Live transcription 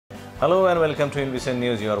Hello and welcome to INBCN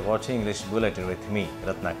News. You are watching English Bulletin with me,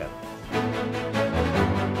 Ratnakar.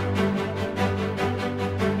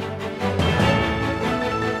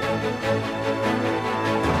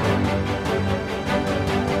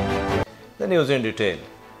 The news in detail.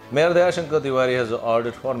 Mayor Dayashankar Tiwari has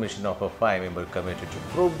ordered formation of a 5-member committee to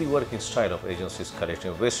probe the working style of agencies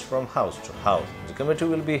collecting waste from house to house. The committee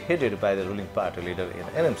will be headed by the ruling party leader in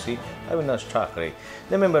NMC, Avinash Thakre.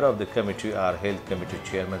 The members of the committee are Health Committee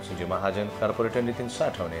Chairman Sanjay Mahajan, Corporator Nitin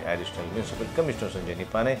Sathwane, Additional Municipal Commissioner Sanjay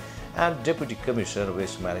Nipane, and Deputy Commissioner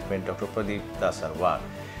Waste Management Dr. Pradeep Dasarwal.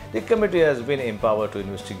 The committee has been empowered to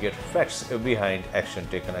investigate facts behind action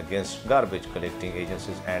taken against garbage collecting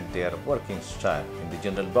agencies and their working style. In the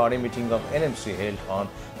general body meeting of NMC held on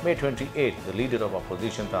May 28, the leader of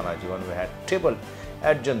opposition Tanaji Vanve had tabled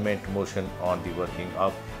adjournment motion on the working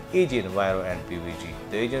of AG Enviro and PVG.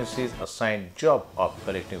 The agencies assigned job of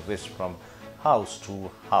collecting waste from house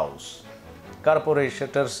to house.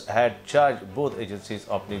 Corporators had charged both agencies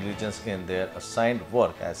of negligence in their assigned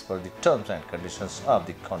work as per the terms and conditions of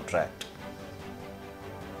the contract.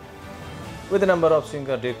 With the number of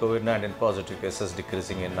single-day COVID-19 positive cases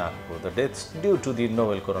decreasing in Nagpur, the deaths due to the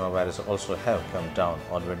novel coronavirus also have come down.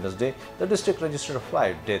 On Wednesday, the district registered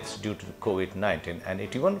 5 deaths due to COVID-19 and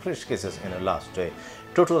 81 fresh cases in the last day.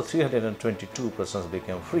 Total 322 persons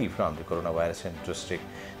became free from the coronavirus in the district.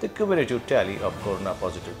 The cumulative tally of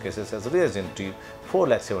corona-positive cases has risen to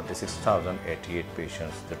 476,088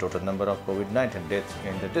 patients. The total number of COVID-19 deaths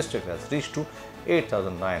in the district has reached to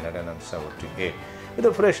 8,978. With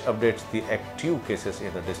the fresh updates, the active cases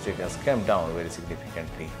in the district has come down very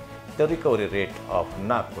significantly. The recovery rate of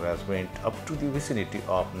Nagpur has went up to the vicinity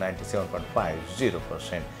of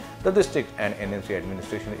 97.50%. The district and NMC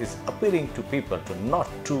administration is appealing to people to not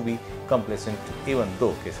to be complacent even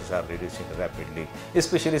though cases are reducing rapidly.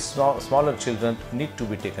 Especially smaller children need to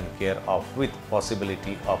be taken care of with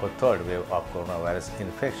possibility of a third wave of coronavirus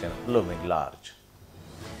infection looming large.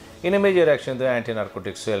 In a major action, the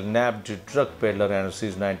anti-narcotic cell nabbed drug peddler and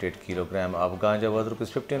seized 98 kg of ganja worth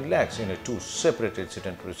 ₹15 lakhs in 2 separate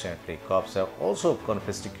incidents recently. Cops have also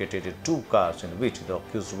confiscated 2 cars in which the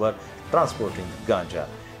accused were transporting ganja.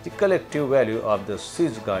 The collective value of the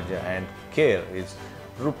seized ganja and care is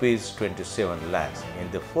 ₹27 lakhs.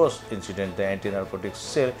 In the first incident, the anti-narcotic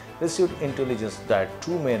cell received intelligence that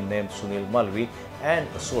 2 men named Sunil Malvi and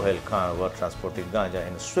Sohail Khan were transporting ganja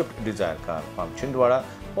in a Swift Desire car from Chhindwara,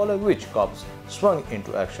 following which cops swung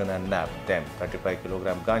into action and nabbed them. 35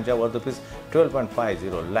 kg ganja worth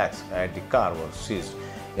 ₹12.50 lakhs and the car was seized.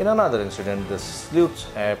 In another incident, the Sleuths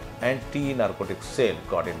anti-narcotic cell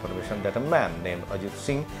got information that a man named Ajit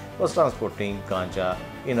Singh was transporting ganja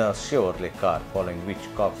in a Chevrolet car, following which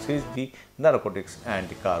cops seized the narcotics and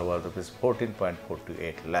the car worth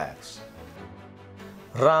 ₹14.48 lakhs.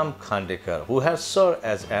 Ram Khandekar, who has served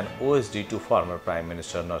as an OSD to former Prime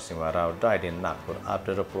Minister Narasimha Rao, died in Nagpur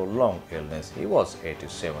after a prolonged illness. He was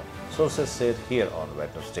 87, sources said here on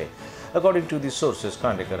Wednesday. According to the sources,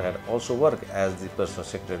 Khandekar had also worked as the personal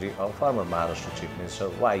secretary of former Maharashtra Chief Minister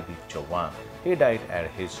Y.B. Chauhan. He died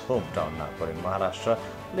at his hometown Nagpur in Maharashtra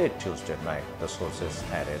late Tuesday night, the sources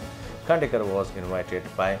added. Khandekar was invited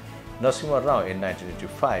by Narasimha Rao in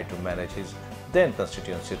 1985 to manage his then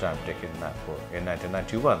constituency Ramtek in Nagpur. In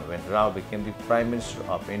 1991, when Rao became the Prime Minister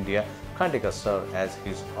of India, Khandekar served as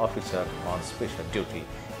his officer on special duty.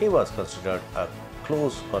 He was considered a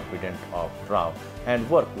close confidant of Rao and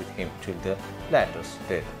worked with him till the latter's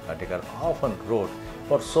death. Khandekar often wrote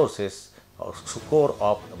for sources, a score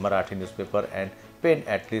of Marathi newspaper and penned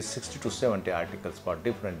at least 60 to 70 articles for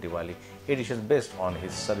different Diwali editions based on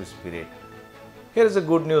his service period. Here is the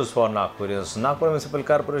good news for Nagpurians. Nagpur Municipal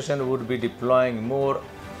Corporation would be deploying more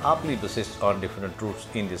Aapli buses on different routes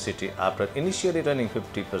in the city after initially running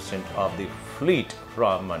 50% of the fleet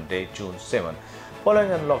from Monday, June 7.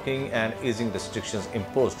 Following unlocking and easing restrictions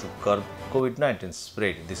imposed to curb COVID-19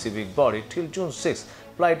 spread, the civic body till June 6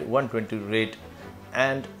 flight 120 rate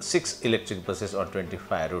and 6 electric buses on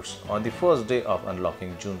 25 routes. On the first day of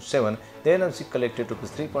unlocking, June 7, the NMC collected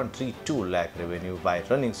 ₹3.32 lakh revenue by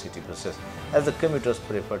running city buses, as the commuters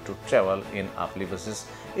preferred to travel in Aapli buses,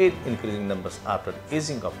 aid increasing numbers after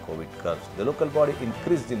easing of COVID curbs. The local body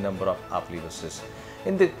increased the number of Aapli buses.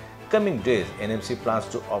 In the coming days, NMC plans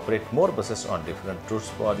to operate more buses on different routes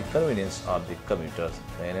for the convenience of the commuters.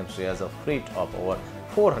 The NMC has a fleet of over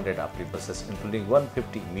 400 Aapli buses, including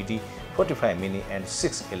 150 MIDI, 45 Mini and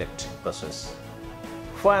 6 electric buses.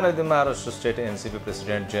 Finally, the Maharashtra State NCP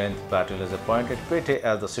President Jayant Patil has appointed Pete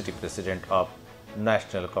as the city president of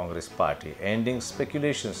National Congress Party, ending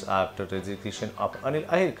speculations after resignation of Anil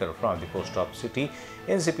Ahirkar from the post of city.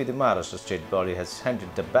 NCP, the Maharashtra state body, has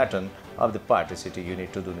handed the baton of the party city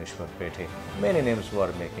unit to Duneshwar Pete. Many names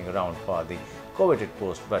were making round for the coveted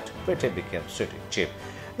post, but Pete became city chief.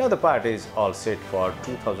 Now the party is all set for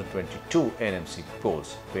 2022 NMC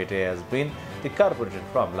polls. Pete has been the corporator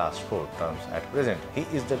from last 4 terms. At present, he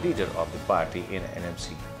is the leader of the party in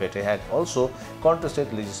NMC. Pete had also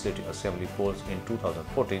contested Legislative Assembly polls in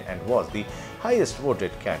 2014 and was the highest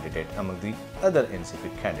voted candidate among the other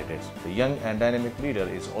NCP candidates. The young and dynamic leader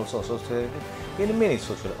is also associated in many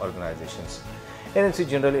social organizations. NMC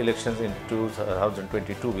general elections in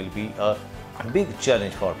 2022 will be a big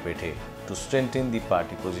challenge for Pete to strengthen the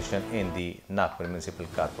party position in the Nagpur Municipal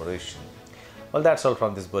Corporation. Well, that's all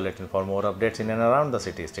from this bulletin. For more updates in and around the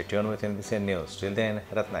city, stay tuned with INBCN News. Till then,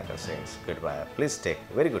 Ratnakar says goodbye. Please take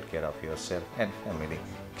very good care of yourself and family.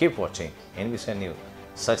 Keep watching INBCN News.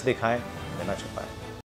 Sach दिखाएं, बिना छुपाएं.